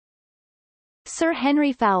Sir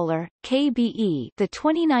Henry Fowler, KBE, the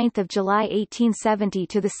 29th of July 1870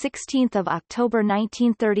 to the 16th of October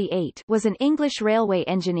 1938, was an English railway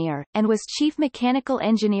engineer and was chief mechanical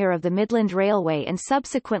engineer of the Midland Railway and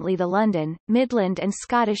subsequently the London, Midland and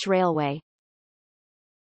Scottish Railway.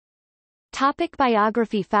 Topic: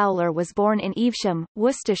 Biography. Fowler was born in Evesham,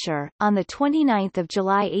 Worcestershire, on 29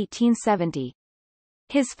 July 1870.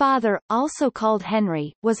 His father, also called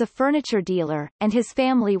Henry, was a furniture dealer, and his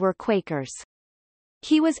family were Quakers.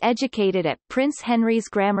 He was educated at Prince Henry's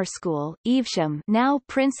Grammar School, Evesham, now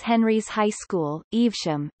Prince Henry's High School,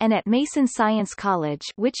 Evesham, and at Mason Science College,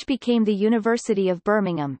 which became the University of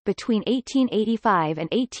Birmingham, between 1885 and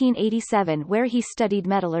 1887, where he studied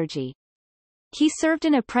metallurgy. He served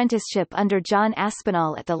an apprenticeship under John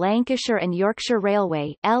Aspinall at the Lancashire and Yorkshire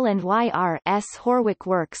Railway L&YR's Horwick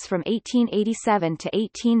Works from 1887 to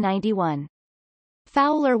 1891.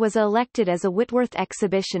 Fowler was elected as a Whitworth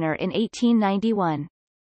exhibitioner in 1891.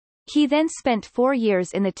 He then spent 4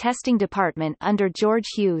 years in the testing department under George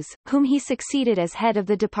Hughes, whom he succeeded as head of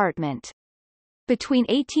the department. Between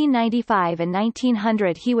 1895 and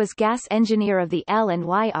 1900 he was gas engineer of the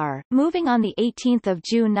L&YR, moving on 18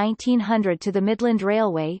 June 1900 to the Midland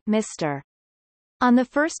Railway, Mr. On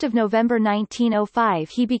 1 November 1905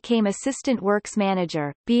 he became assistant works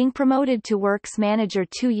manager, being promoted to works manager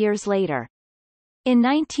 2 years later. In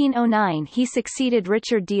 1909 he succeeded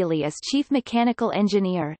Richard Dealey as chief mechanical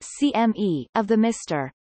engineer CME of the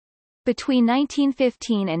Mr. Between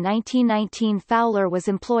 1915 and 1919 Fowler was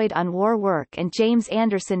employed on war work and James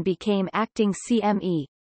Anderson became acting CME.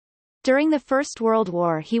 During the First World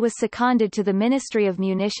War he was seconded to the Ministry of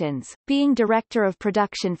Munitions, being Director of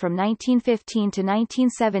Production from 1915 to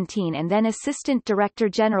 1917 and then Assistant Director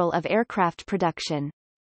General of Aircraft Production.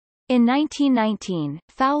 In 1919,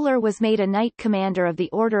 Fowler was made a Knight Commander of the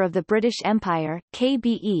Order of the British Empire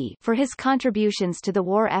 (KBE) for his contributions to the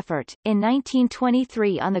war effort. In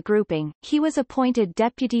 1923 on the grouping, he was appointed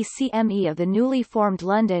Deputy CME of the newly formed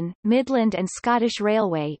London, Midland and Scottish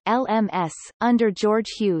Railway (LMS) under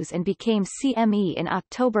George Hughes and became CME in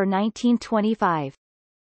October 1925.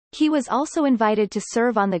 He was also invited to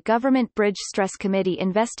serve on the Government Bridge Stress Committee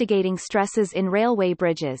investigating stresses in railway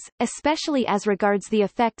bridges, especially as regards the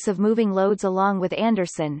effects of moving loads. Along with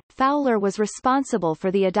Anderson, Fowler was responsible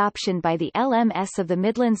for the adoption by the LMS of the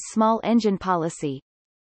Midlands small engine policy.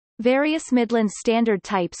 Various Midland standard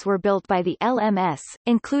types were built by the LMS,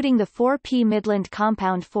 including the 4P Midland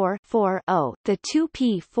Compound 4-4-0, the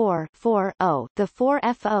 2P 4-4-0, the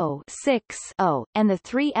 4FO 6-0, and the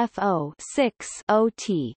 3FO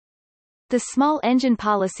 6-0T. The small engine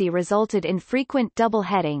policy resulted in frequent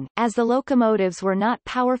double-heading, as the locomotives were not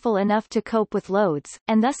powerful enough to cope with loads,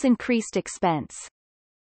 and thus increased expense.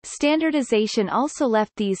 Standardization also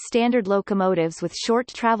left these standard locomotives with short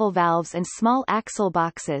travel valves and small axle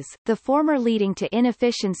boxes, the former leading to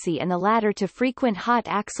inefficiency and the latter to frequent hot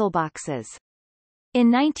axle boxes. In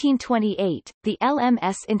 1928, the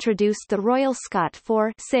LMS introduced the Royal Scot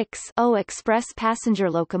 4-6-0 express passenger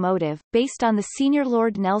locomotive, based on the Senior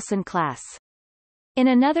Lord Nelson class. In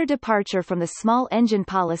another departure from the small engine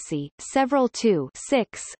policy, several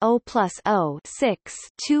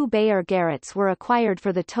 2-6-0+0-6-2 Bayer Garretts were acquired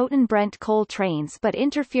for the Totten-Brent coal trains, but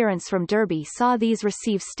interference from Derby saw these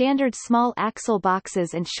receive standard small axle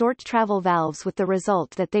boxes and short travel valves, with the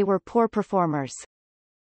result that they were poor performers.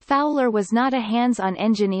 Fowler was not a hands-on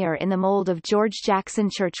engineer in the mold of George Jackson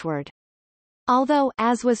Churchward. Although,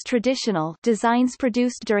 as was traditional, designs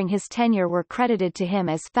produced during his tenure were credited to him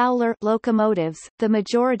as Fowler locomotives, the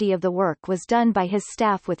majority of the work was done by his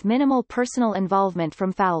staff with minimal personal involvement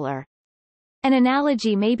from Fowler. An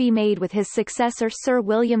analogy may be made with his successor Sir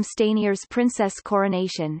William Stanier's Princess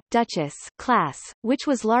Coronation, Duchess class, which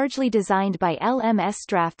was largely designed by LMS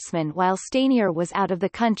draftsmen while Stanier was out of the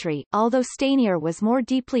country, although Stanier was more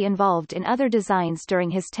deeply involved in other designs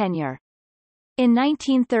during his tenure. In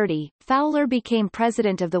 1930, Fowler became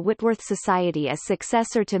president of the Whitworth Society as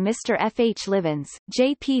successor to Mr. F. H. Livens.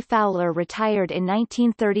 J. P. Fowler retired in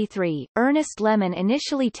 1933, Ernest Lemon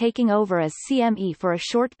initially taking over as CME for a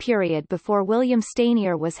short period before William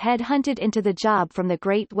Stanier was head-hunted into the job from the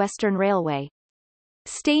Great Western Railway.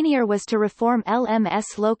 Stanier was to reform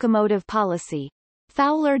LMS locomotive policy.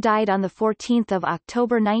 Fowler died on 14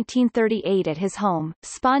 October 1938 at his home,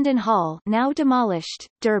 Spondon Hall, now demolished,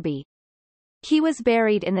 Derby. He was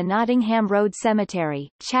buried in the Nottingham Road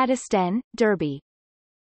Cemetery, Chaddesden, Derby.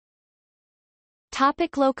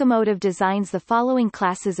 Topic: locomotive designs. The following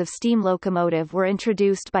classes of steam locomotive were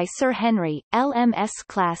introduced by Sir Henry: LMS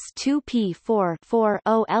Class 2P4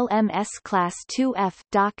 4.0, LMS Class 2F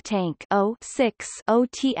dock tank 0.6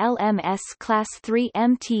 OTLMS Class 3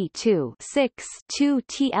 MT2 6.2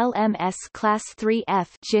 TLMS Class 3F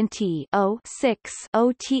GNT 0.6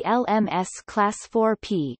 OTLMS Class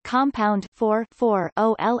 4P compound 4.0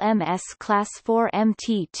 LMS Class 4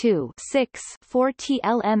 MT2 6.4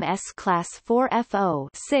 TLMS Class 4F FO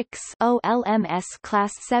 6.0 LMS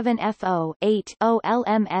Class 7 FO 8.0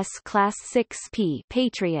 LMS Class 6P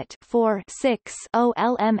Patriot 4.6.0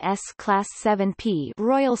 LMS Class 7P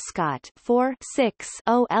Royal Scot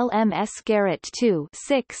 4.6.0 LMS Garrett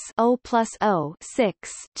 2.6.0 plus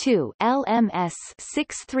 0.6.2 LMS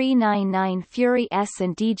 6399 Fury S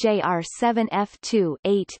and DJR 7 F2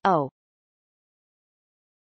 8.0